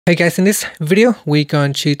Hey guys, in this video, we're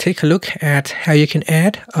going to take a look at how you can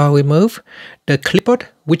add or remove the Clipboard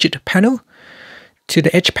Widget panel to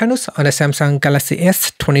the edge panels on the Samsung Galaxy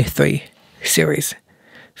S23 series.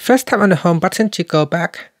 First, tap on the home button to go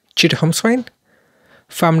back to the home screen.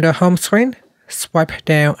 From the home screen, swipe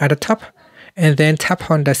down at the top and then tap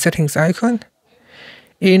on the settings icon.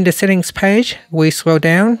 In the settings page, we scroll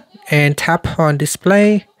down and tap on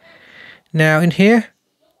display. Now in here,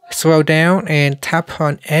 scroll down and tap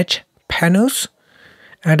on Edge Panels.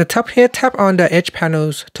 At the top here, tap on the Edge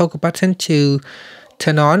Panels toggle button to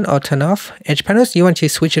turn on or turn off Edge Panels. You want to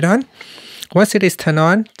switch it on. Once it is turned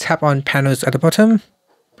on, tap on Panels at the bottom.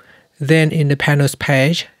 Then in the Panels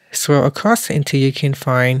page, scroll across until you can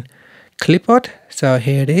find Clipboard. So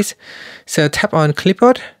here it is. So tap on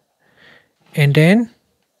Clipboard and then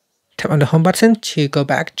tap on the home button to go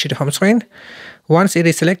back to the home screen. Once it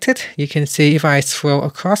is selected, you can see if I scroll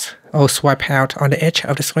across or swipe out on the edge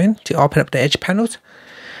of the screen to open up the edge panels,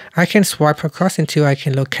 I can swipe across until I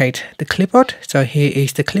can locate the clipboard. So here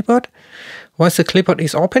is the clipboard. Once the clipboard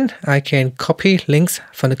is open, I can copy links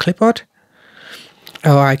from the clipboard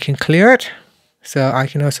or I can clear it. So I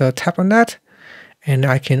can also tap on that and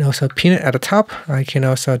I can also pin it at the top. I can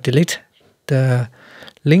also delete the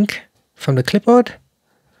link from the clipboard.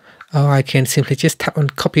 Or I can simply just tap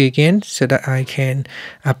on copy again so that I can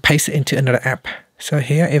paste it into another app. So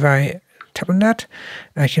here, if I tap on that,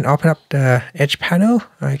 I can open up the edge panel.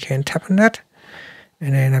 I can tap on that.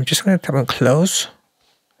 And then I'm just going to tap on close.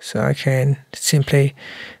 So I can simply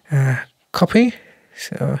copy.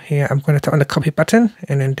 So here, I'm going to tap on the copy button.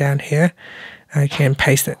 And then down here, I can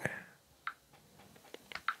paste it.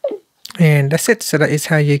 And that's it. So that is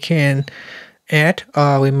how you can add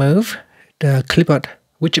or remove the Clipboard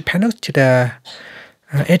Widget panel to the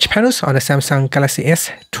edge panels on the Samsung Galaxy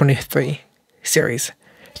S23 series.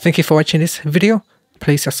 Thank you for watching this video.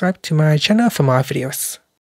 Please subscribe to my channel for more videos.